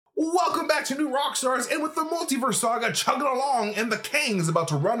Welcome back to New Rockstars, and with the multiverse saga chugging along and the Kangs about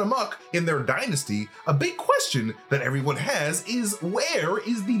to run amok in their dynasty, a big question that everyone has is, where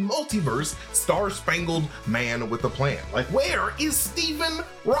is the multiverse star-spangled man with a plan? Like, where is Steven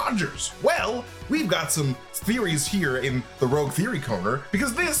Rogers? Well, we've got some theories here in the Rogue Theory Corner,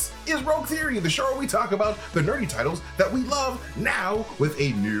 because this is Rogue Theory, the show where we talk about the nerdy titles that we love now with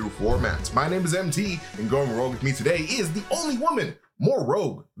a new format. My name is MT, and going rogue with me today is the only woman more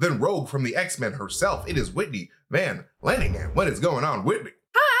rogue than Rogue from the X-Men herself. It is Whitney Van Lanningham. What is going on, Whitney?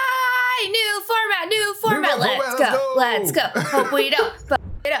 Hi, new format. Let's go. Hope we don't fuck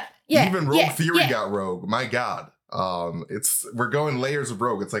it up. Yeah, even Rogue Theory got rogue. My God. We're going layers of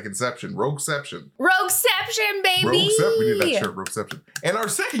rogue. It's like Inception, Rogueception, baby. We need that shirt, Rogueception. And our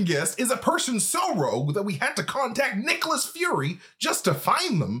second guest is a person so rogue that we had to contact Nicholas Fury just to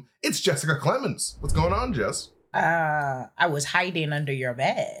find them. It's Jessica Clemens. What's going on, Jess? I was hiding under your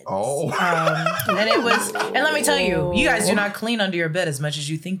bed. Oh. And let me tell you, you guys do not clean under your bed as much as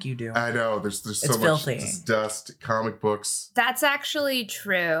you think you do. I know, there's so much filthy. Dust, comic books. That's actually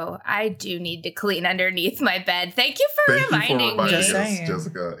true. I do need to clean underneath my bed. Thank you for reminding me. Us,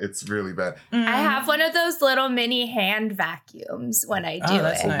 Jessica. It's really bad. I have one of those little mini hand vacuums when I do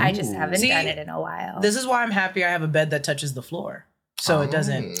it. Nice. I just haven't done it in a while. This is why I'm happy I have a bed that touches the floor. So it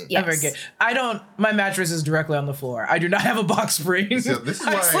doesn't ever get. My mattress is directly on the floor. I do not have a box spring. So this is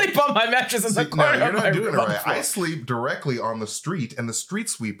why I sleep on my mattress in the corner. No, you're not doing it right. I sleep directly on the street, and the street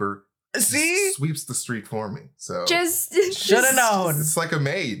sweeper sweeps the street for me. So should have known. It's like a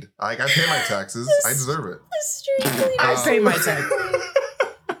maid. I pay my taxes. I deserve it. The street cleaner. I pay my taxes.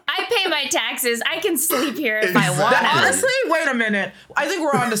 I pay my taxes. I can sleep here if I want. Honestly, wait a minute. I think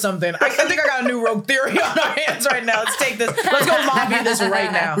we're onto something. I think I got a new Rogue Theory on our hands right now. Let's take this. Let's go lobby this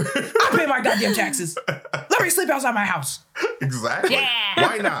right now. I pay my goddamn taxes. Let me sleep outside my house. Exactly. Yeah.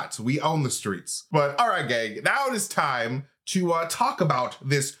 Why not? We own the streets. But all right, gang. Now it is time to talk about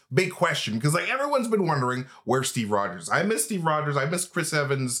this big question, because like everyone's been wondering, where's Steve Rogers? I miss Steve Rogers. I miss Chris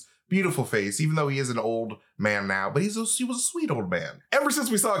Evans' beautiful face, even though he is an old man now, but he was a sweet old man. Ever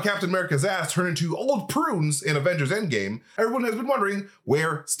since we saw Captain America's ass turn into old prunes in Avengers Endgame, everyone has been wondering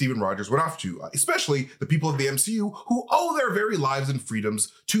where Steven Rogers went off to, especially the people of the MCU who owe their very lives and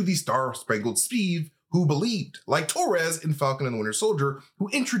freedoms to the Star-Spangled Steve who believed, like Torres in Falcon and the Winter Soldier, who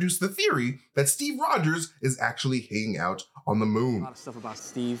introduced the theory that Steve Rogers is actually hanging out on the moon. A lot of stuff about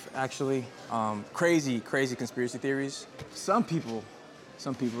Steve, actually. Crazy conspiracy theories. Some people,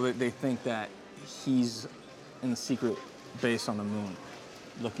 they think that he's in the secret base on the moon,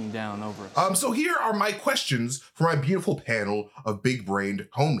 looking down over us. So here are my questions for my beautiful panel of big-brained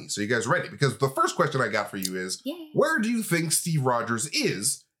homies. So you guys ready? Because the first question I got for you is, where do you think Steve Rogers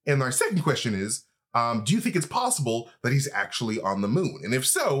is? And my second question is, do you think it's possible that he's actually on the moon? And if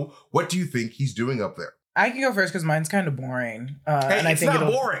so, what do you think he's doing up there? I can go first because mine's kind of boring. It's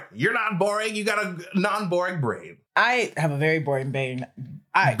not boring. You're not boring. You got a non-boring brain. I have a very boring brain.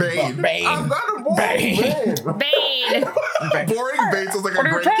 Bane. I've got a boring brain. Bane. Boring Bane sounds like a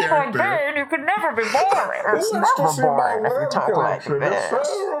great character. Bane, you could never be boring. It's never boring if you talk like this.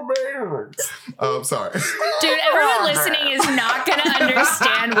 Sorry. Dude, everyone listening is not going to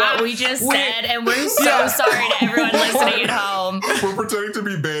understand what we just said, and we're so sorry to everyone listening at home. We're pretending to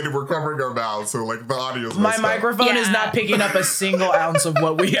be Bane and we're covering our mouths, so like the audio's my microphone is not picking up a single ounce of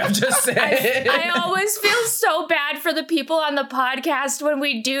what we have just said. I always feel so bad for the people on the podcast when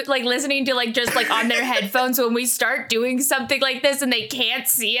we do like listening to like just like on their headphones when we start doing something like this and they can't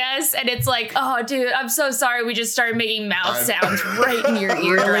see us, and it's like, oh dude, I'm so sorry, we just started making mouth sounds right in your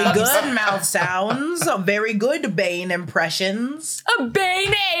ear. Really good mouth sounds. Very good Bane impressions. A Bane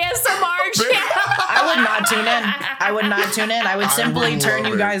ASMR channel. I would not tune in. I would simply turn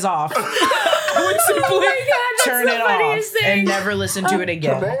you guys off. I would simply turn it off and never listen to it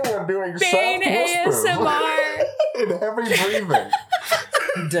again. Today we're doing Bane ASMR. And heavy breathing.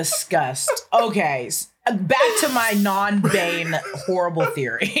 Disgust. Okay, back to my non-Bane horrible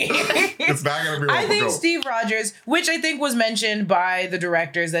theory. It's not gonna be. I think Steve Rogers, which I think was mentioned by the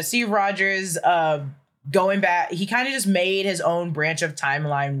directors, that Steve Rogers, going back, he kind of just made his own branch of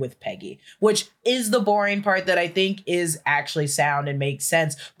timeline with Peggy, which is the boring part that I think is actually sound and makes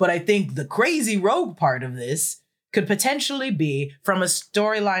sense. But I think the crazy rogue part of this could potentially be from a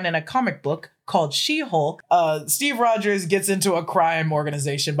storyline in a comic book called She-Hulk. Steve Rogers gets into a crime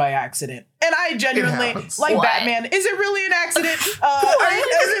organization by accident. And I genuinely, like what? Batman, is it really an accident? Is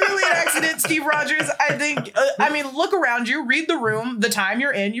it really an accident, Steve Rogers? I think, look around you, read the room, the time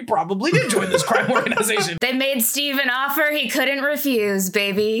you're in, you probably did join this crime organization. They made Steve an offer he couldn't refuse,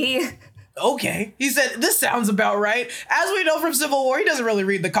 baby. okay. He said, this sounds about right. As we know from Civil War, he doesn't really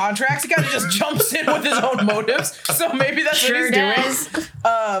read the contracts. He kind of just jumps in with his own motives. So maybe that's what he's doing.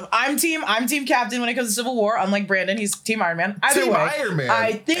 I'm team Captain when it comes to Civil War. Unlike Brandon, he's Team Iron Man. Either Team way, Iron Man.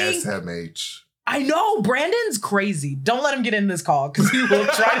 I think SMH. I know Brandon's crazy. Don't let him get in this call because he will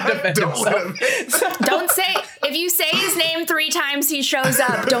try to defend himself. Don't say, if you say his name 3 times, he shows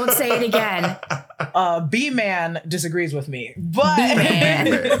up. Don't say it again. B-Man disagrees with me, but B-Man.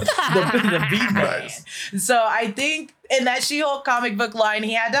 the B-Man. Nice. So I think in that She-Hulk comic book line,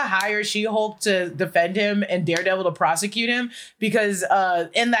 he had to hire She-Hulk to defend him and Daredevil to prosecute him because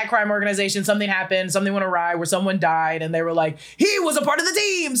in that crime organization, something happened, something went awry where someone died, and they were like, he was a part of the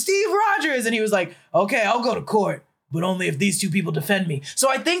team, Steve Rogers, and he was like, okay, I'll go to court, but only if these 2 people defend me. So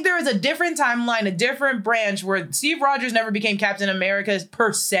I think there is a different timeline, a different branch where Steve Rogers never became Captain America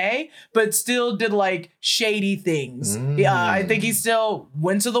per se, but still did like shady things. I think he still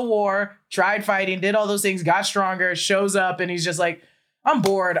went to the war, tried fighting, did all those things, got stronger, shows up, and he's just like, I'm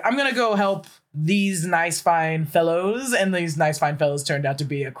bored. I'm going to go help these nice, fine fellows. And these nice, fine fellows turned out to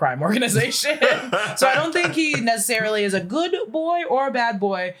be a crime organization. So I don't think he necessarily is a good boy or a bad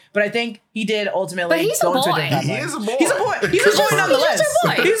boy, but I think he did ultimately. But he's a boy. He is a boy. He's a boy. He's a boy nonetheless. He's just a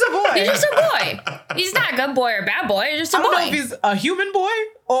boy. He's a boy. He's just a boy. He's not a good boy or bad boy. He's just a I don't boy. know if he's a human boy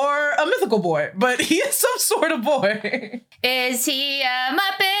or a mythical boy, but he is some sort of boy. Is he a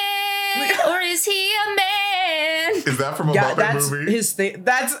Muppet or is he a man? Is that from a Yeah, Muppet that's movie? his thing.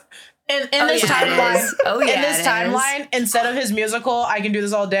 That's in Oh, this yeah, it timeline. is. Oh, yeah, in this it is. timeline, instead of his musical, I Can Do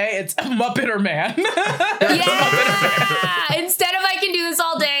This All Day, it's Muppet or Man. Yeah. Instead of I Can Do This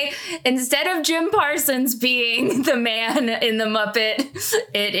All Day, instead of Jim Parsons being the man in the Muppet,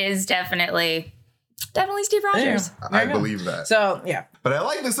 it is definitely Steve Rogers. I believe that. So yeah. But I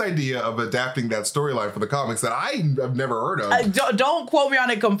like this idea of adapting that storyline for the comics that I have never heard of. Don't quote me on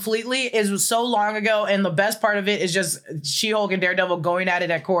it completely. It was so long ago, and the best part of it is just She-Hulk and Daredevil going at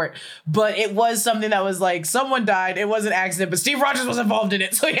it at court. But it was something that was like, someone died. It was an accident, but Steve Rogers was involved in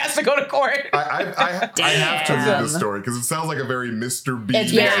it, so he has to go to court. I have to read this story because it sounds like a very Mr. Bean.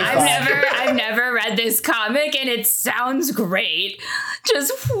 It's very fun. I've never read this comic, and it sounds great.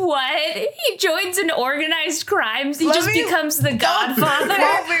 Just what? He joins an organized crime. He becomes the Godfather.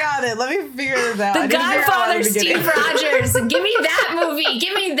 Quote me on it. Let me figure this out. The Godfather, Steve Rogers. Give me that movie.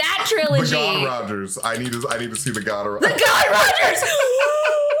 Give me that trilogy. The God Rogers. I need to see the God Rogers. The God Rogers.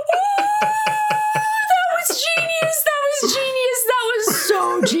 That was genius. That was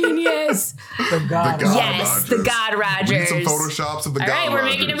so genius. The God God Yes, Rogers. the God Rogers. We need some photoshops of the All God right, we're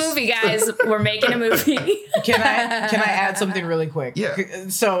Rogers. making a movie, guys. We're making a movie. Can I add something really quick? Yeah.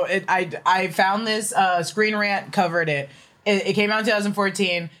 So I found this Screen Rant covered it. It came out in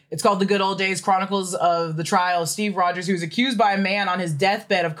 2014. It's called The Good Old Days, Chronicles of the Trial of Steve Rogers, who was accused by a man on his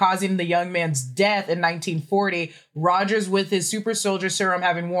deathbed of causing the young man's death in 1940. Rogers, with his super soldier serum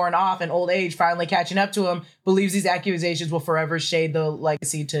having worn off and old age finally catching up to him, believes these accusations will forever shade the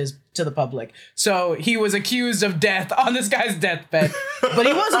legacy to the public. So he was accused of death on this guy's deathbed, but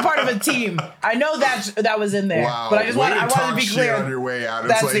he was a part of a team. I know that was in there, Wow. but I wanted to be shit clear. on your way out.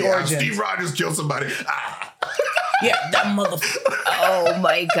 That's It's like, the origin. Steve Rogers killed somebody. Ah. Yeah, that motherfucker. Oh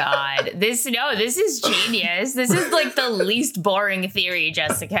my God. This is genius. This is like the least boring theory,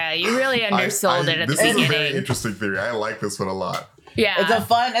 Jessica. You really undersold it at the This is a very beginning. interesting theory. I like this one a lot. Yeah. It's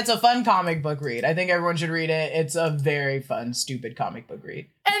a fun comic book read. I think everyone should read it. It's a very fun, stupid comic book read.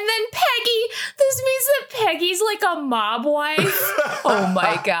 And then Peggy. This means that Peggy's like a mob wife. Oh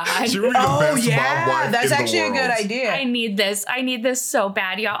my God. She would be the best mob wife that's in the actually a world. good idea. I need this so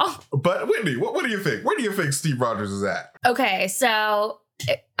bad, y'all. But Whitney, what do you think? Where do you think Steve Rogers is at? Okay, so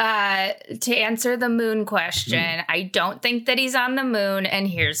to answer the moon question, I don't think that he's on the moon, and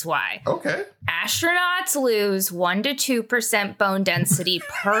here's why. Okay. Astronauts lose 1 to 2% bone density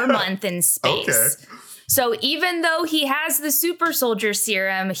per month in space. Okay. So even though he has the super soldier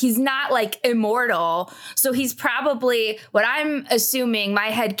serum, he's not like immortal. So he's probably, what I'm assuming,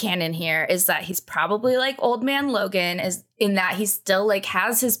 my headcanon here is that he's probably like Old Man Logan, is in that he still like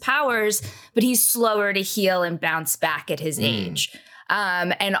has his powers, but he's slower to heal and bounce back at his age.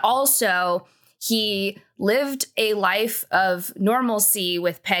 And also he lived a life of normalcy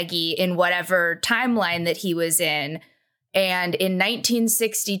with Peggy in whatever timeline that he was in. And in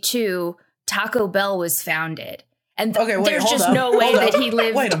 1962, Taco Bell was founded. And there's just no way that he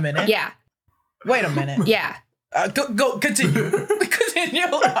lived. Wait a minute. Yeah. Wait a minute. Yeah. Go continue. Continue.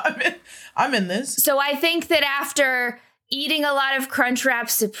 I'm in this. So I think that after eating a lot of Crunchwrap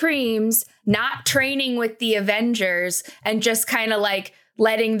Supremes, not training with the Avengers, and just kind of like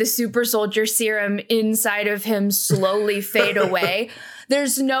letting the super soldier serum inside of him slowly fade away,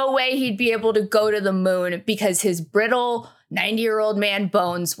 there's no way he'd be able to go to the moon because his brittle 90-year-old man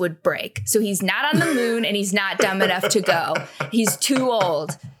bones would break. So he's not on the moon and he's not dumb enough to go. He's too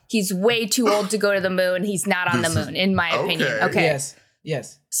old. He's way too old to go to the moon. He's not on the moon, in my opinion. Okay.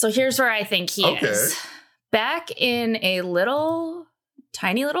 Yes. So here's where I think he is. Back in a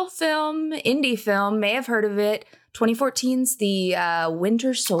tiny little film, indie film, may have heard of it. 2014's The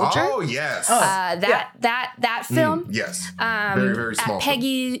Winter Soldier. Oh, yes. That film. Yes. Very, very small. At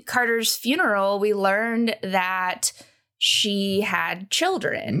Peggy Carter's funeral, we learned that she had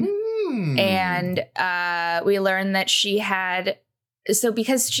children. And we learned that she had,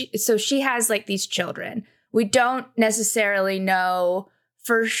 she has like these children. We don't necessarily know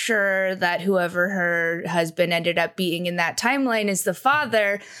for sure that whoever her husband ended up being in that timeline is the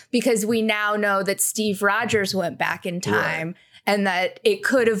father, because we now know that Steve Rogers went back in time and that it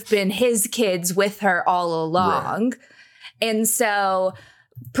could have been his kids with her all along. And so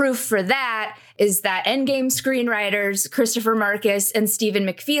proof for that is that Endgame screenwriters Christopher Marcus and Stephen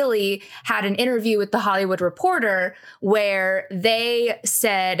McFeely had an interview with The Hollywood Reporter where they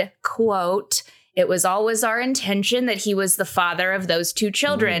said, quote, "It was always our intention that he was the father of those two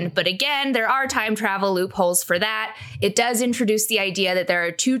children. But again, there are time travel loopholes for that. It does introduce the idea that there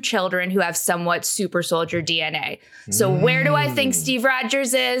are two children who have somewhat super soldier DNA. So where do I think Steve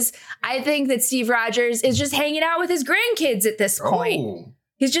Rogers is? I think that Steve Rogers is just hanging out with his grandkids at this point.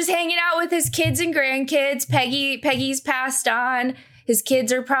 He's just hanging out with his kids and grandkids. Peggy's passed on. His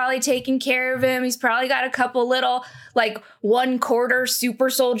kids are probably taking care of him. He's probably got a couple little, like, 1/4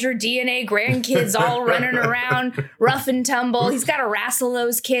 super soldier DNA grandkids all running around, rough and tumble. He's got to wrestle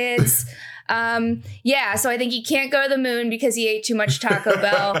those kids. So I think he can't go to the moon because he ate too much Taco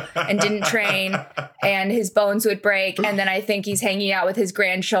Bell and didn't train, and his bones would break. And then I think he's hanging out with his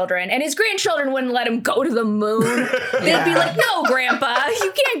grandchildren, and his grandchildren wouldn't let him go to the moon. They'd be like, "No, Grandpa,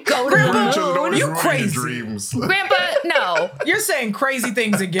 you can't go to the moon. You crazy. Dreams. Grandpa, no. You're saying crazy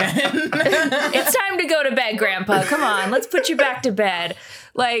things again." It's time to go to bed, Grandpa. Come on, let's put you back to bed.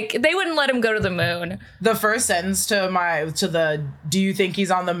 Like, they wouldn't let him go to the moon. The first sentence to the "do you think he's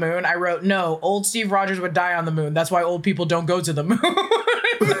on the moon?" I wrote, "No, old Steve Rogers would die on the moon. That's why old people don't go to the moon."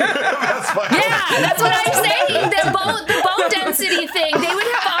 That's what I'm saying. The bone density thing, they would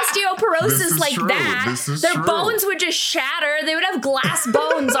have osteoporosis like true. that. Their true. bones would just shatter. They would have glass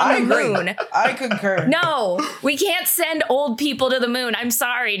bones on the moon. I concur. No, we can't send old people to the moon. I'm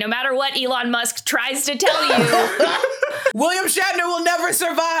sorry. No matter what Elon Musk tries to tell you. William Shatner will never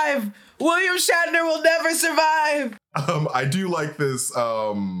survive. William Shatner will never survive. I do like this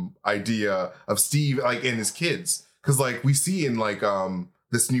idea of Steve, like, and his kids, because, like, we see in, like,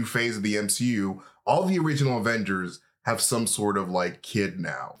 this new phase of the MCU, all the original Avengers have some sort of, like, kid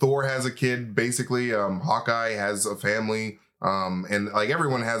now. Thor has a kid, basically. Hawkeye has a family, and, like,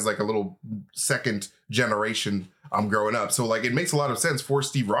 everyone has, like, a little second generation growing up. So, like, it makes a lot of sense for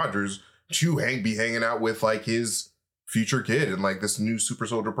Steve Rogers to be hanging out with, like, his future kid and, like, this new super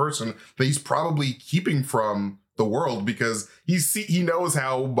soldier person that he's probably keeping from the world, because he knows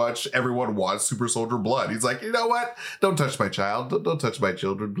how much everyone wants super soldier blood. He's like, you know what? Don't touch my child. Don't touch my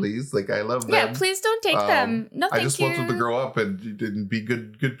children, please. Like, I love them. Yeah, please don't take them. No, thank you. I just want them to grow up and be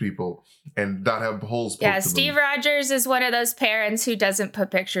good people and not have holes poked to Steve them. Rogers is one of those parents who doesn't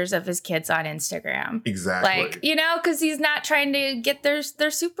put pictures of his kids on Instagram. Exactly. Like, because he's not trying to get their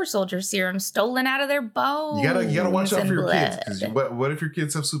super soldier serum stolen out of their bones. You gotta watch out for your blood. kids, because what if your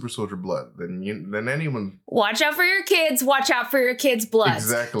kids have super soldier blood? Then anyone. Watch out for your kids. Watch out for your kids' blood.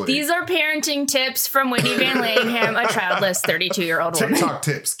 Exactly. These are parenting tips from Whitney Van Langham, a childless 32-year-old woman. TikTok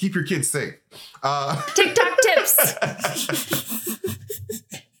tips. Keep your kids safe. TikTok tips.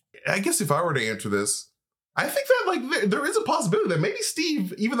 I guess if I were to answer this, I think that, like, there is a possibility that maybe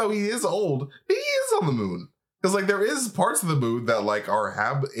Steve, even though he is old, he is on the moon. Because, like, there is parts of the moon that, like, are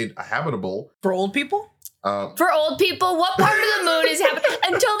habitable. For old people? For old people, what part of the moon is happening?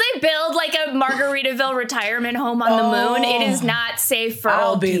 Until they build, like, a Margaritaville retirement home on the moon, it is not safe for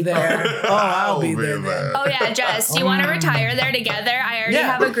old people. I'll be there. Oh, yeah, Jess, do you want to retire there together? I already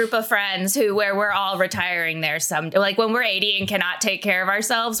have a group of friends where we're all retiring there like, when we're 80 and cannot take care of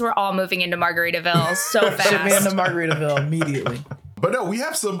ourselves, we're all moving into Margaritaville so fast. Ship me into Margaritaville immediately. But no, we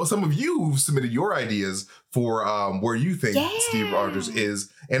have some of you who've submitted your ideas for where you think Steve Rogers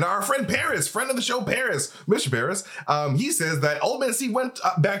is. And our friend Paris, friend of the show Paris, Mr. Paris, he says that Old Man Steve went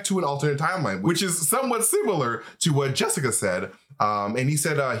back to an alternate timeline, which is somewhat similar to what Jessica said. And he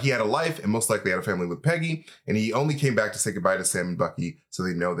said he had a life and most likely had a family with Peggy. And he only came back to say goodbye to Sam and Bucky so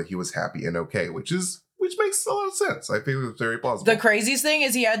they know that he was happy and okay, which is which makes a lot of sense. I think it's very plausible. The craziest thing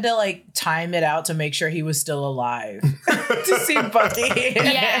is he had to like time it out to make sure he was still alive to see Bucky.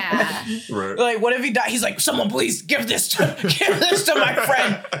 Yeah. Right. Like, what if he died? He's like, someone please give this to my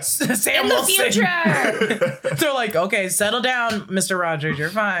friend Sam In the Wilson. future. They're like, okay, settle down, Mr. Rogers, you're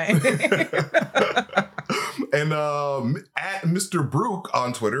fine. And at Mr. Brook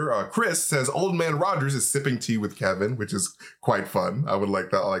on Twitter, Chris says Old Man Rogers is sipping tea with Kevin, which is quite fun. I would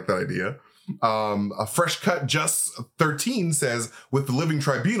like that. I like that idea. A Fresh Cut Just 13 says with the Living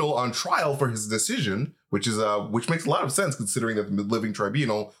Tribunal on trial for his decision, which makes a lot of sense considering that the Living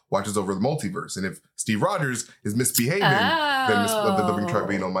Tribunal watches over the multiverse. And if Steve Rogers is misbehaving, then the Living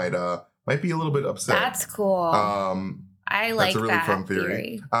Tribunal might be a little bit upset. That's cool. I like That's a really fun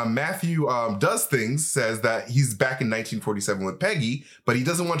theory. Matthew Does Things says that he's back in 1947 with Peggy, but he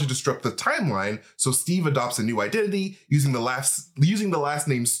doesn't want to disrupt the timeline, so Steve adopts a new identity using the last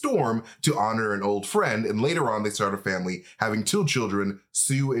name Storm to honor an old friend, and later on they start a family, having 2 children,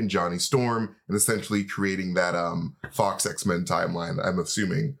 Sue and Johnny Storm, and essentially creating that Fox X-Men timeline, I'm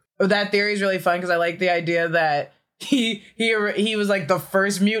assuming. That theory is really fun because I like the idea that he was like the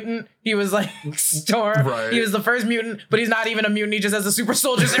first mutant. He was like Storm. Right. He was the first mutant, but he's not even a mutant. He just has a super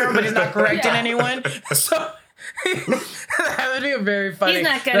soldier serum, but he's not correcting anyone. So that would be a very funny. He's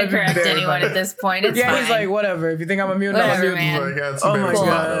not going to correct anyone at this point. It's fine. He's like, whatever. If you think I'm a mutant, I'm a Whatever, mutant. man. Like, that's Oh very my cool.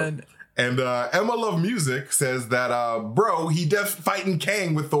 god. And Emma Love Music says that, bro, he fighting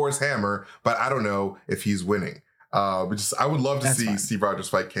Kang with Thor's hammer, but I don't know if he's winning. I would love to see fine. Steve Rogers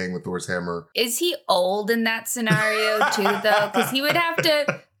fight Kang with Thor's hammer. Is he old in that scenario too, though? Because he would have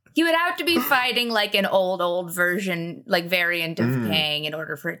to be fighting like an old version, like variant of Kang in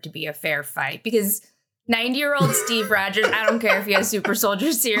order for it to be a fair fight. Because 90-year-old Steve Rogers, I don't care if he has super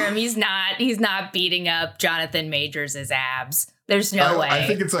soldier serum, he's not beating up Jonathan Majors' abs. There's no way. I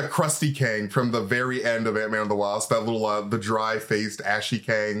think it's a crusty Kang from the very end of Ant-Man and the Wasp, that little the dry-faced ashy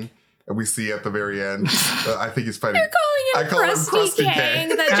Kang that we see at the very end. I think he's fighting. You're calling him Krusty Kang?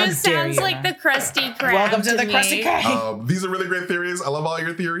 That How just dare sounds you. like the Krusty Krab. Welcome to the me. Krusty Krab. These are really great theories. I love all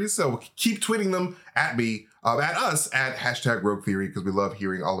your theories. So keep tweeting them at me, at us, at #Rogue Theory, because we love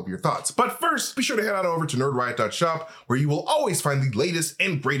hearing all of your thoughts. But first, be sure to head on over to nerdriot.shop, where you will always find the latest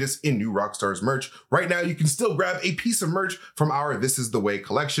and greatest in new Rockstars merch. Right now, you can still grab a piece of merch from our This Is The Way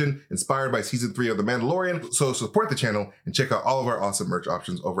collection, inspired by Season 3 of The Mandalorian. So support the channel and check out all of our awesome merch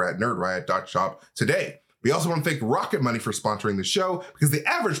options over at nerdriot.shop today. We also want to thank Rocket Money for sponsoring the show, because the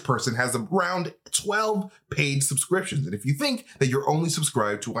average person has around 12 paid subscriptions. And if you think that you're only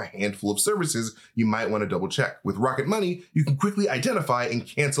subscribed to a handful of services, you might want to double check. With Rocket Money, you can quickly identify and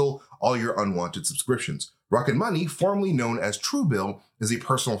cancel all your unwanted subscriptions. Rocket Money, formerly known as Truebill, is a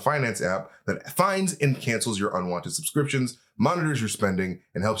personal finance app that finds and cancels your unwanted subscriptions, monitors your spending,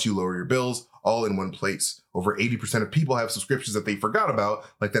 and helps you lower your bills all in one place. Over 80% of people have subscriptions that they forgot about,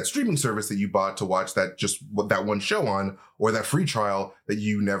 like that streaming service that you bought to watch that one show on, or that free trial that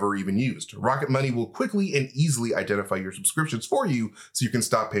you never even used. Rocket Money will quickly and easily identify your subscriptions for you so you can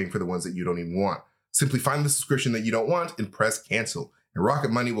stop paying for the ones that you don't even want. Simply find the subscription that you don't want and press cancel, and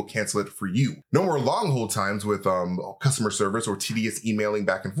Rocket Money will cancel it for you. No more long hold times with customer service or tedious emailing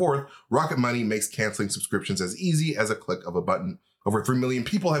back and forth. Rocket Money makes canceling subscriptions as easy as a click of a button. Over 3 million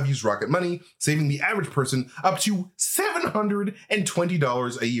people have used Rocket Money, saving the average person up to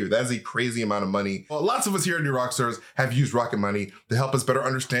 $720 a year. That is a crazy amount of money. Well, lots of us here at New Rockstars have used Rocket Money to help us better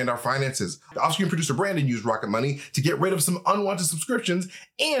understand our finances. Off-screen producer Brandon used Rocket Money to get rid of some unwanted subscriptions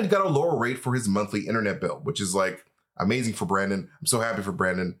and got a lower rate for his monthly internet bill, which is like amazing for Brandon. I'm so happy for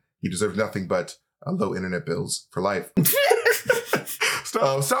Brandon. He deserves nothing but low internet bills for life.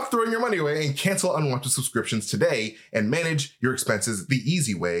 Stop throwing your money away and cancel unwanted subscriptions today and manage your expenses the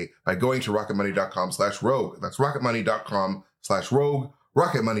easy way by going to rocketmoney.com/rogue. That's rocketmoney.com/rogue,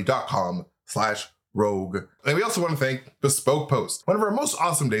 rocketmoney.com/rogue. And we also want to thank Bespoke Post. One of our most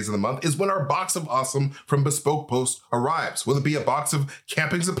awesome days of the month is when our box of awesome from Bespoke Post arrives. Will it be a box of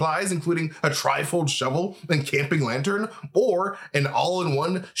camping supplies, including a trifold shovel and camping lantern, or an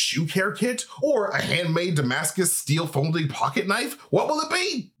all-in-one shoe care kit, or a handmade Damascus steel folding pocket knife? What will it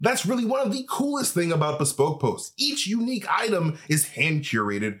be? That's really one of the coolest things about Bespoke Post. Each unique item is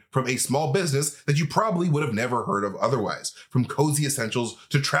hand-curated from a small business that you probably would have never heard of otherwise. From cozy essentials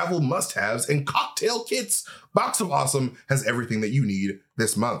to travel must-haves and cocktail kits, Box of Awesome has everything that you need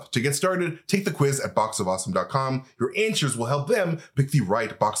this month. To get started, take the quiz at boxofawesome.com. Your answers will help them pick the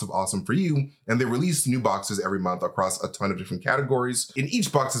right Box of Awesome for you, and they release new boxes every month across a ton of different categories. And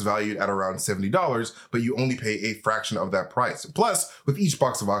each box is valued at around $70, but you only pay a fraction of that price. Plus, with each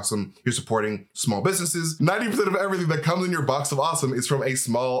Box of Awesome, you're supporting small businesses. 90% of everything that comes in your Box of Awesome is from a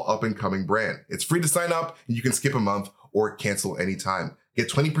small up-and-coming brand. It's free to sign up, and you can skip a month or cancel anytime. Get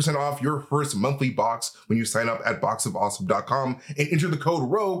 20% off your first monthly box when you sign up at boxofawesome.com and enter the code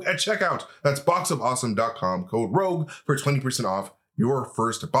ROGUE at checkout. That's boxofawesome.com, code ROGUE for 20% off your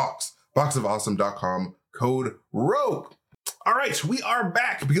first box. Boxofawesome.com, code ROGUE. All right, we are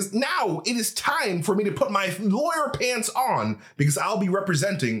back because now it is time for me to put my lawyer pants on because I'll be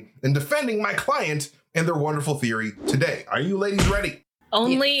representing and defending my client and their wonderful theory today. Are you ladies ready?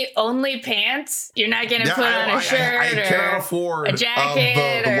 Only pants? You're not gonna put on a shirt I cannot afford a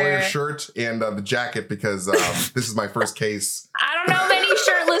jacket the lawyer shirt and the jacket because this is my first case. I don't know many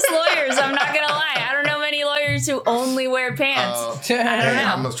shirtless lawyers. I'm not gonna lie. I don't know many lawyers who only wear pants. I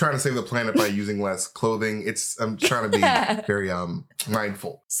don't know. I'm trying to save the planet by using less clothing. I'm trying to be very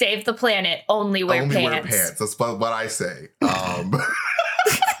mindful. Save the planet. Only wear pants. Only wear pants. That's what I say.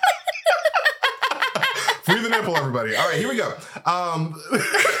 Free the nipple, everybody. All right, here we go.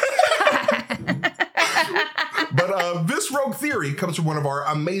 But this rogue theory comes from one of our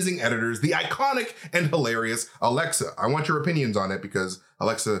amazing editors, the iconic and hilarious Alexa. I want your opinions on it because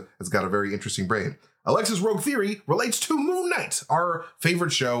Alexa has got a very interesting brain. Alexa's rogue theory relates to Moon Knight, our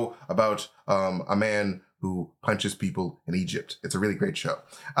favorite show about a man who punches people in Egypt. It's a really great show.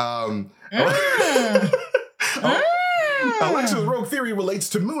 Alexa's rogue theory relates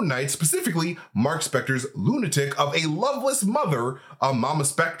to Moon Knight, specifically Mark Spector's lunatic of a loveless mother, Mama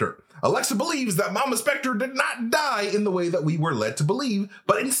Spector. Alexa believes that Mama Spector did not die in the way that we were led to believe,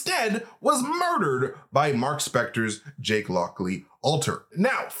 but instead was murdered by Mark Spector's Jake Lockley alter.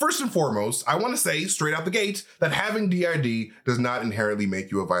 Now, first and foremost, I want to say straight out the gate that having DID does not inherently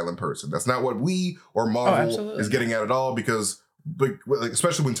make you a violent person. That's not what we or Marvel is getting at all, because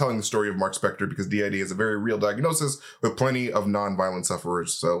especially when telling the story of Mark Spector, because DID is a very real diagnosis with plenty of non-violent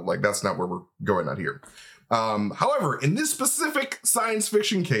sufferers. So that's not where we're going at here. However, in this specific science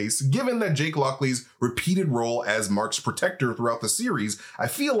fiction case, given that Jake Lockley's repeated role as Mark's protector throughout the series, I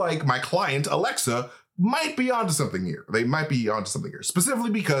feel like my client, Alexa, might be onto something here. They might be onto something here, specifically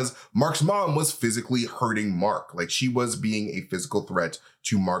because Mark's mom was physically hurting Mark. She was being a physical threat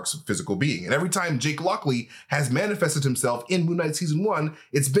to Mark's physical being. And every time Jake Lockley has manifested himself in Moon Knight Season 1,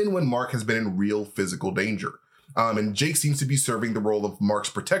 it's been when Mark has been in real physical danger. And Jake seems to be serving the role of Mark's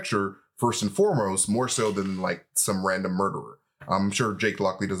protector first and foremost, more so than some random murderer. I'm sure Jake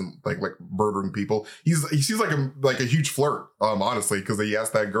Lockley doesn't like murdering people. He seems like a huge flirt, honestly, because he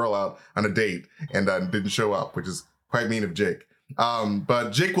asked that girl out on a date and didn't show up, which is quite mean of Jake. But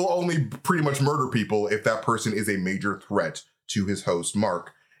Jake will only pretty much murder people if that person is a major threat to his host,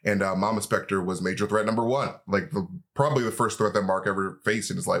 Mark. And Mama Spector was major threat number one, probably the first threat that Mark ever faced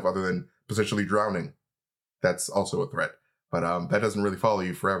in his life, other than potentially drowning. That's also a threat. But that doesn't really follow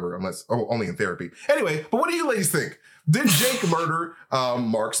you forever unless, only in therapy. Anyway, but what do you ladies think? Did Jake murder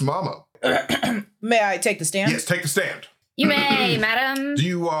Mark's mama? May I take the stand? Yes, take the stand. You may, madam. Do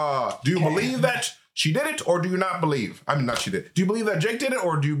you believe that she did it, or do you not believe? I mean, not she did. Do you believe that Jake did it,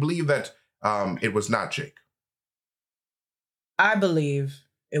 or do you believe that it was not Jake? I believe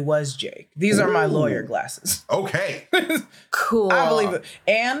it was Jake. These are my lawyer glasses. Okay. Cool. I believe it.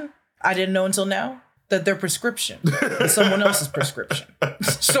 And I didn't know until now that they're prescription is someone else's prescription.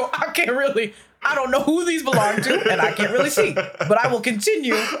 So I don't know who these belong to, and I can't really see. But I will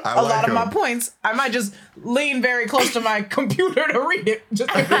continue a lot of my points. I might just lean very close to my computer to read it. Just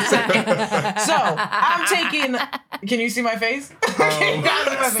for a second. So I'm taking. Can you see my face?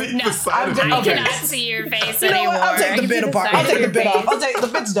 I cannot see your face anymore. You know what? I'll take the bit apart. I'll take the bit off. The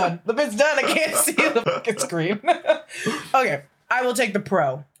bit's done. The bit's done. I can't see the fucking screen. Okay. I will take the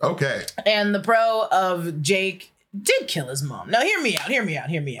pro. Okay. And the pro of Jake did kill his mom. Now, hear me out.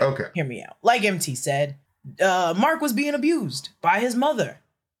 Okay. Hear me out. Like MT said, Mark was being abused by his mother.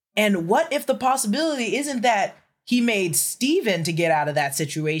 And what if the possibility isn't that he made Steven to get out of that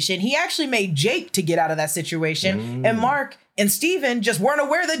situation? He actually made Jake to get out of that situation. And Mark and Steven just weren't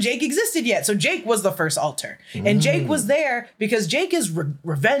aware that Jake existed yet. So Jake was the first alter. And Jake was there because Jake is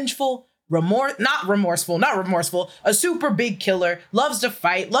revengeful, not remorseful, a super big killer, loves to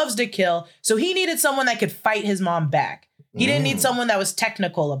fight, loves to kill. So he needed someone that could fight his mom back. He didn't need someone that was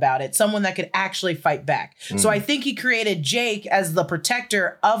technical about it, someone that could actually fight back. So I think he created Jake as the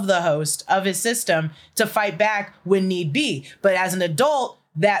protector of the host of his system to fight back when need be. But as an adult,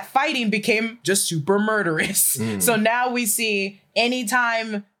 that fighting became just super murderous. So now we see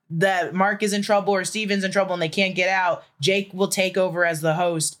anytime that Mark is in trouble or Steven's in trouble and they can't get out, Jake will take over as the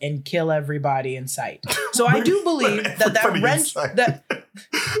host and kill everybody in sight. So I do believe that wrench, that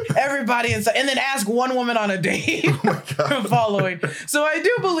everybody in sight, and then ask one woman on a date following. So I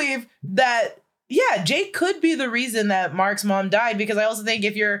do believe that, yeah, Jake could be the reason that Mark's mom died, because I also think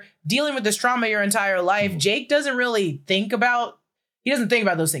if you're dealing with this trauma your entire life, Jake doesn't really think about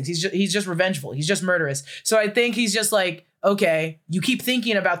those things. He's just revengeful. He's just murderous. So I think he's just like, okay, you keep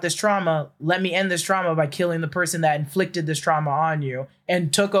thinking about this trauma. Let me end this trauma by killing the person that inflicted this trauma on you,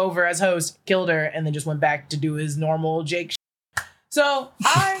 and took over as host, killed her, and then just went back to do his normal Jake. So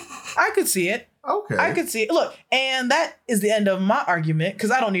I could see it. Okay. I could see it. Look, and that is the end of my argument,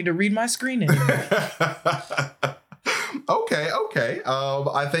 because I don't need to read my screen anymore. Okay.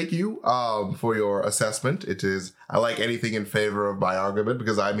 I thank you for your assessment. I like anything in favor of my argument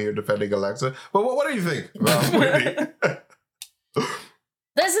because I'm here defending Alexa. But what do you think, Whitney?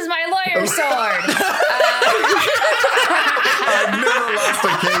 This is my lawyer sword. I've never lost a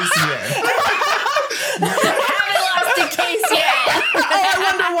case yet. Haven't lost a case yet. I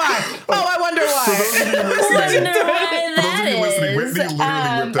wonder why. For those of you listening, Whitney literally whipped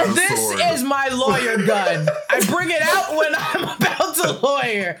out a This sword. is my lawyer gun. I bring it out when I'm about to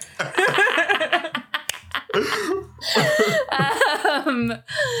lawyer.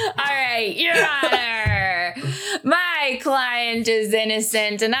 All right, Your Honor. My client is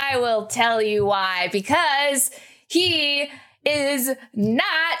innocent, and I will tell you why. Because he is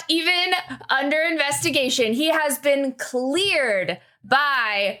not even under investigation. He has been cleared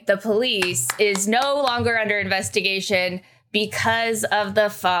by the police, is no longer under investigation because of the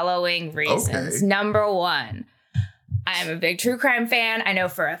following reasons. Okay. Number one, I'm a big true crime fan. I know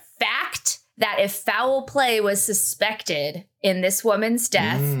for a fact that if foul play was suspected in this woman's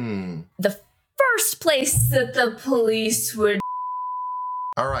death, the first place that the police would...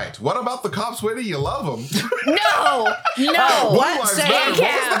 All right. What about the cops, Whitney? You love them. No. What? Say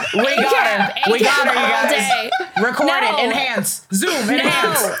ACAB. We got her, you guys. Record it. Enhance. Zoom.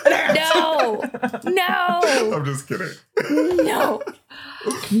 Enhance. No. I'm just kidding. No.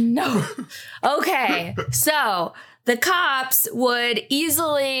 Okay. So the cops would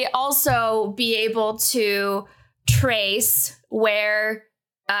easily also be able to trace where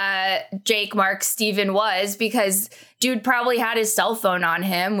Jake, Mark, Steven was, because dude probably had his cell phone on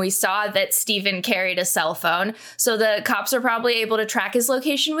him. We saw that Steven carried a cell phone. So the cops are probably able to track his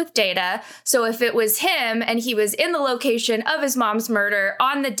location with data. So if it was him and he was in the location of his mom's murder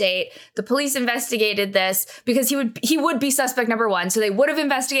on the date, the police investigated this because he would be suspect number one. So they would have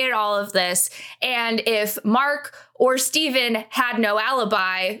investigated all of this. And if Mark or Steven had no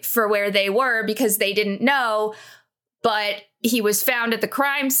alibi for where they were because they didn't know, but he was found at the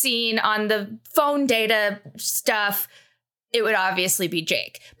crime scene on the phone data stuff, it would obviously be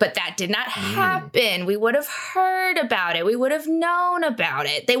Jake. But that did not happen. We would have heard about it. We would have known about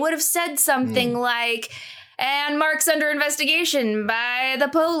it. They would have said something like, and Mark's under investigation by the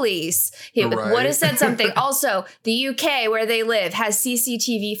police. He would have said something. Also, the UK, where they live, has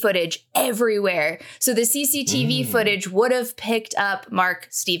CCTV footage everywhere. So the CCTV footage would have picked up Mark,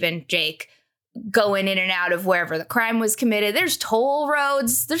 Steven, Jake, going in and out of wherever the crime was committed. There's toll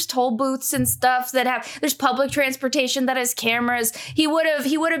roads, there's toll booths and stuff there's public transportation that has cameras. He would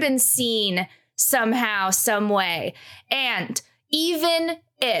have been seen somehow, some way. And even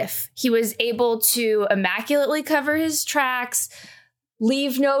if he was able to immaculately cover his tracks,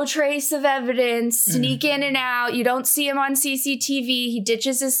 leave no trace of evidence, sneak in and out, you don't see him on CCTV, he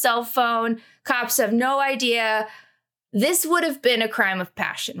ditches his cell phone, cops have no idea. This would have been a crime of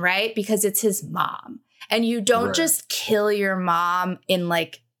passion, right? Because it's his mom. And you don't just kill your mom in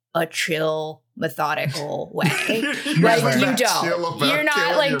like a chill, methodical way. Like you don't. You're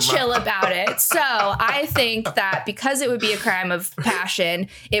not like chill about it. So I think that because it would be a crime of passion,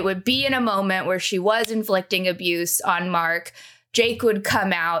 it would be in a moment where she was inflicting abuse on Mark. Jake would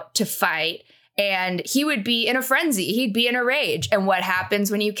come out to fight. And he would be in a frenzy. He'd be in a rage. And what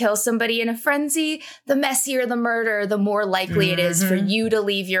happens when you kill somebody in a frenzy? The messier the murder, the more likely it is for you to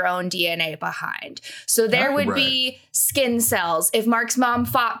leave your own DNA behind. So there would be skin cells. If Mark's mom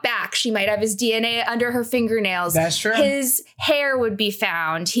fought back, she might have his DNA under her fingernails. That's true. His hair would be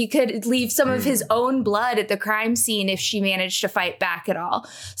found. He could leave some of his own blood at the crime scene if she managed to fight back at all.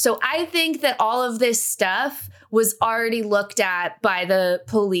 So I think that all of this stuff was already looked at by the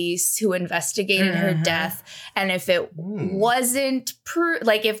police who investigated her death. And if it wasn't,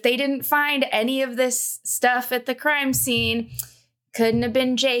 if they didn't find any of this stuff at the crime scene, Couldn't have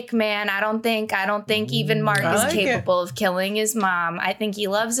been Jake, man. I don't think even Mark is capable of killing his mom. I think he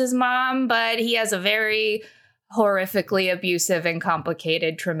loves his mom, but he has a very horrifically abusive and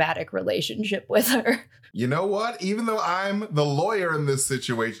complicated traumatic relationship with her. You know what? Even though I'm the lawyer in this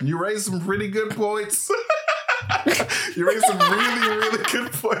situation, you raised some pretty good points. You raised some really, really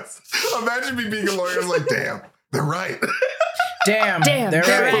good points. Imagine me being a lawyer. It's like, damn, they're right. Damn, they're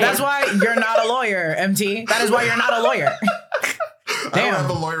right. That's why you're not a lawyer, MT. That is why you're not a lawyer. Damn. I don't have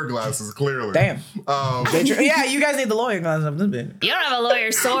the lawyer glasses, clearly. Damn. Yeah, you guys need the lawyer glasses up this bit. You don't have a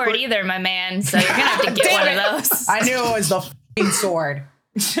lawyer sword either, my man, so you're gonna have to get one of those. I knew it was the f***ing sword.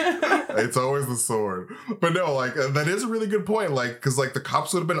 It's always the sword. But no, like, that is a really good point. Like, because, like, the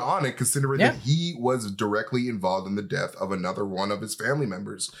cops would have been on it, considering that he was directly involved in the death of another one of his family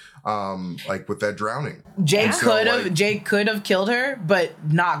members, like, with that drowning. Jake could have killed her, but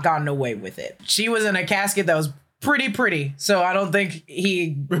not gotten away with it. She was in a casket that was pretty, so I don't think he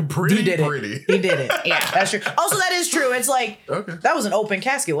did it. He did it. Yeah, that's true. Also, that is true. It's like, that was an open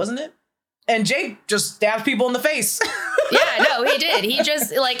casket, wasn't it? And Jake just stabbed people in the face. Yeah, no, he did. He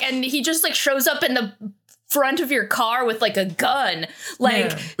just like shows up in the front of your car with like a gun.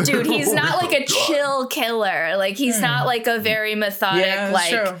 Like, dude, he's not like a chill killer. Like, he's not like a very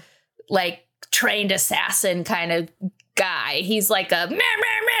methodic, like trained assassin kind of guy. He's like a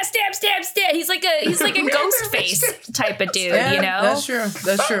stab. He's like a ghost face type of dude, you know? That's true.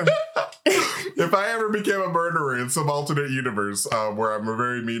 If I ever became a murderer in some alternate universe where I'm a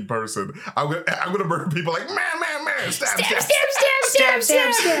very mean person, I'm gonna murder people like stab. So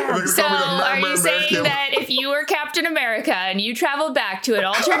are you saying that if you were Captain America and you traveled back to an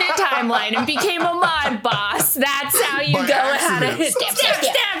alternate timeline and became a mod boss, that's how you go ahead and stab.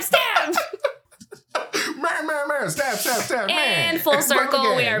 Stab, and full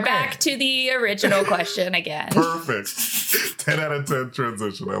circle, we are back to the original question again. Perfect. 10 out of 10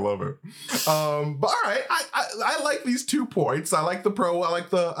 transition. I love it. But all right, I like these 2 points. I like the pro, I like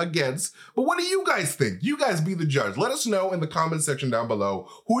the against. But what do you guys think? You guys be the judge. Let us know in the comment section down below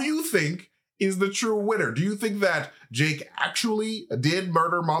who you think is the true winner. Do you think that Jake actually did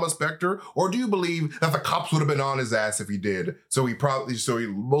murder Mama Spectre, or do you believe that the cops would have been on his ass if he did? So he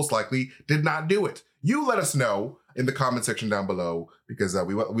most likely did not do it. You let us know in the comment section down below, because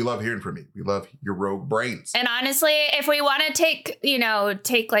we love hearing from you. We love your rogue brains. And honestly, if we want to take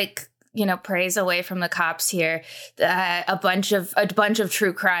praise away from the cops here, a bunch of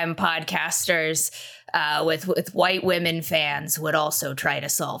true crime podcasters with white women fans would also try to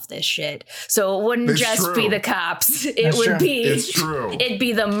solve this shit. So it wouldn't be the cops. It'd be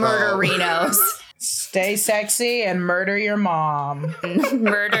the murderinos. Stay sexy and murder your mom.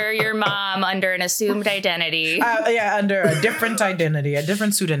 Murder your mom under an assumed identity. Under a different identity, a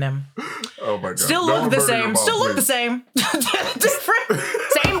different pseudonym. Oh my god. Still look the same. Different.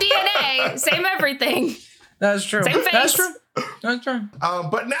 Same DNA. Same everything. That's true. Same face. That's true.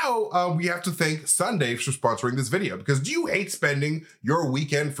 But now we have to thank Sunday for sponsoring this video, because do you hate spending your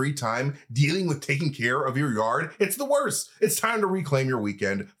weekend free time dealing with taking care of your yard? It's the worst. It's time to reclaim your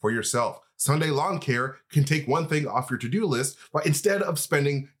weekend for yourself. Sunday Lawn Care can take one thing off your to-do list, but instead of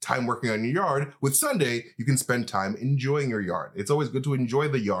spending time working on your yard, with Sunday, you can spend time enjoying your yard. It's always good to enjoy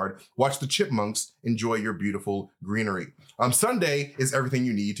the yard. Watch the chipmunks enjoy your beautiful greenery. Sunday is everything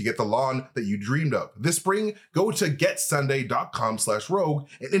you need to get the lawn that you dreamed of. This spring, go to getsunday.com/rogue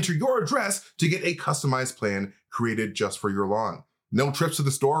and enter your address to get a customized plan created just for your lawn. No trips to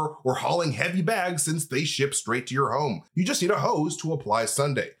the store or hauling heavy bags, since they ship straight to your home. You just need a hose to apply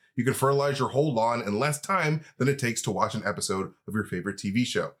Sunday. You can fertilize your whole lawn in less time than it takes to watch an episode of your favorite TV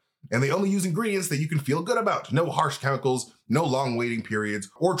show. And they only use ingredients that you can feel good about. No harsh chemicals, no long waiting periods,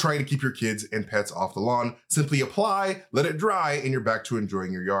 or trying to keep your kids and pets off the lawn. Simply apply, let it dry, and you're back to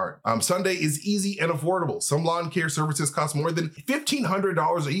enjoying your yard. Sunday is easy and affordable. Some lawn care services cost more than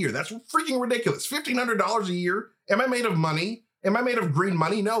 $1,500 a year. That's freaking ridiculous. $1,500 a year? Am I made of money? Am I made of green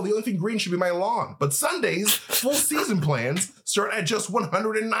money? No, the only thing green should be my lawn. But Sunday's full season plans start at just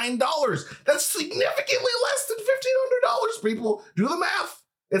 $109. That's significantly less than $1,500, people. Do the math.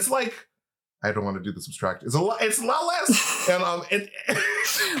 It's like, I don't want to do the subtract. It's a lot less.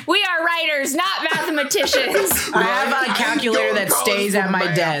 We are writers, not mathematicians. I have a calculator that stays at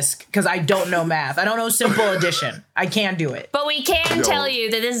my desk because I don't know math. I don't know simple addition. I can't do it. But we can tell you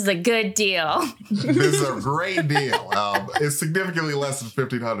that this is a good deal. This is a great deal. It's significantly less than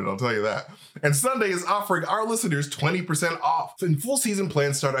 $1,500, I'll tell you that. And Sunday is offering our listeners 20% off. And full season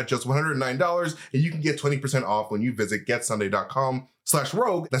plans start at just $109, and you can get 20% off when you visit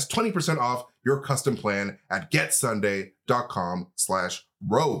getsunday.com/rogue. That's 20% off your custom plan at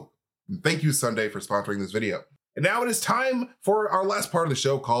getsunday.com/rogue. Thank you, Sunday, for sponsoring this video. And now it is time for our last part of the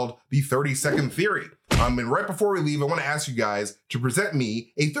show called the 30-second theory. And right before we leave, I want to ask you guys to present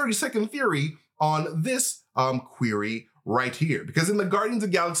me a 30-second theory on this query right here. Because in the Guardians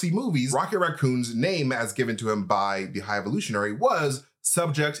of the Galaxy movies, Rocket Raccoon's name as given to him by the High Evolutionary was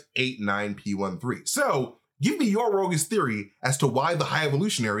Subject 89P13. So give me your roguish theory as to why the High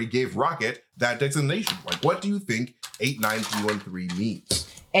Evolutionary gave Rocket that designation. Like, what do you think 89P13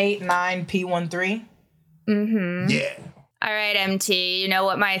 means? 89P13? Mm-hmm. Yeah. All right, MT, you know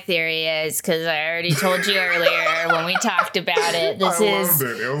what my theory is, because I already told you earlier when we talked about it. This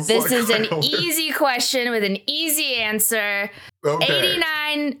is an easy question with an easy answer. Okay.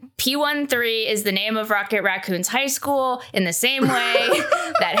 89P13 is the name of Rocket Raccoon's high school in the same way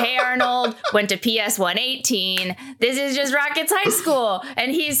that Hey Arnold went to PS 118. This is just Rocket's high school,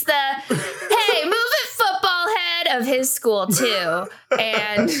 and he's the hey, move it football head of his school too.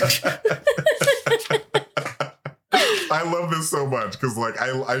 And I love this so much because, like, I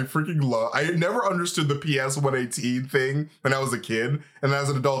freaking love. I never understood the PS 118 thing when I was a kid, and as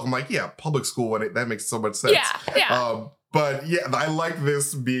an adult, I'm like, yeah, public school that makes so much sense. Yeah. But yeah, I like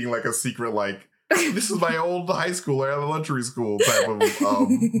this being like a secret, like this is my old high school or elementary school type of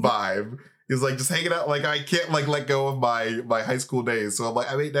vibe. Is like just hanging out. Like I can't like let go of my high school days, so I'm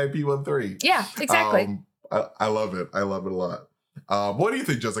like I'm 89P13. Yeah, exactly. I love it. I love it a lot. What do you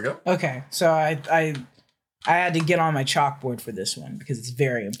think, Jessica? Okay, so I had to get on my chalkboard for this one because it's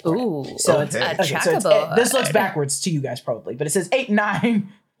very important. Ooh, so okay. it's this looks backwards to you guys probably, but it says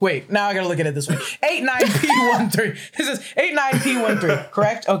 89. Wait, now I gotta look at it this way. 89P13. It says 89P13,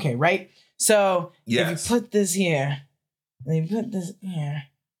 correct? Okay, right? So Yes. if you put this here, and you put this here.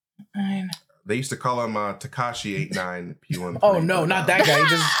 They used to call him Takashi 89P13. Oh no, not that guy. He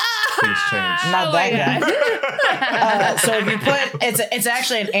just Things changed. not that guy. So if you put it's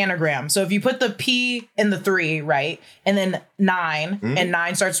actually an anagram. So if you put the P in the 3, right, and then 9, and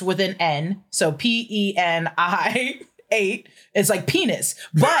 9 starts with an N, so PENI 8. It's like penis,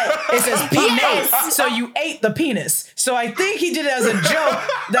 but it says penis. So you ate the penis. So I think he did it as a joke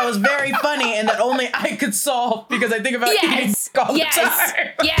that was very funny and that only I could solve because I think about eating all the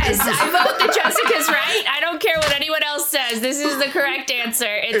time. Yes, I vote that Jessica's right. I don't care what anyone else says. This is the correct answer.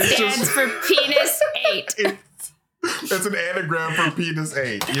 It stands for penis 8. It's an anagram for penis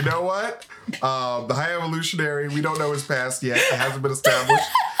 8. You know what? The High Evolutionary, we don't know his past yet. It hasn't been established.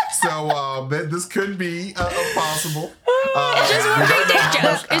 So this could be possible. It's just one big dick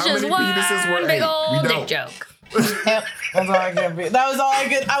joke. It's just one big old dick joke. Yep, that's all I can be. That was all I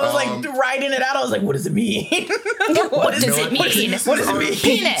could. I was like writing it out. I was like, what does it mean? What does it mean? What does it mean?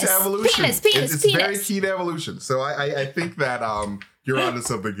 Penis. To evolution. Penis. It's very key to evolution. So I think that you're onto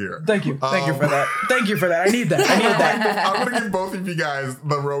something here. Thank you. Thank you for that. Thank you for that. I need that. I'm gonna give both of you guys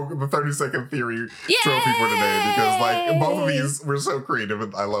the 30-second theory trophy for today because like both of these were so creative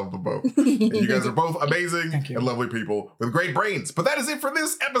and I love them both. And you guys are both amazing and lovely people with great brains. But that is it for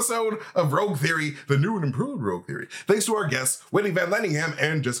this episode of Rogue Theory, the new and improved Rogue Theory. Thanks to our guests, Whitney Van Lanningham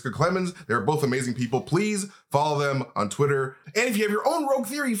and Jessica Clemens. They're both amazing people. Please follow them on Twitter. And if you have your own Rogue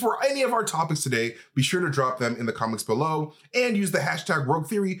Theory for any of our topics today, be sure to drop them in the comments below and use the hashtag Rogue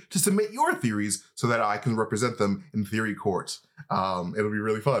Theory to submit your theories so that I can represent them in theory court. It'll be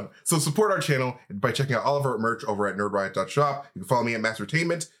really fun. So support our channel by checking out all of our merch over at nerdriot.shop. You can follow me at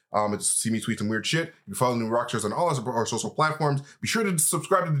Mastertainment. To see me tweet some weird shit. You can follow New Rockstars on all our social platforms. Be sure to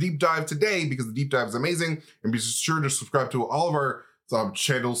subscribe to the Deep Dive today because the Deep Dive is amazing. And be sure to subscribe to all of our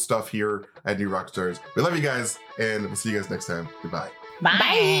channel stuff here at New Rockstars. We love you guys, and we'll see you guys next time. Goodbye.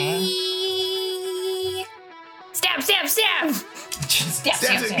 Bye. Stab. Stab.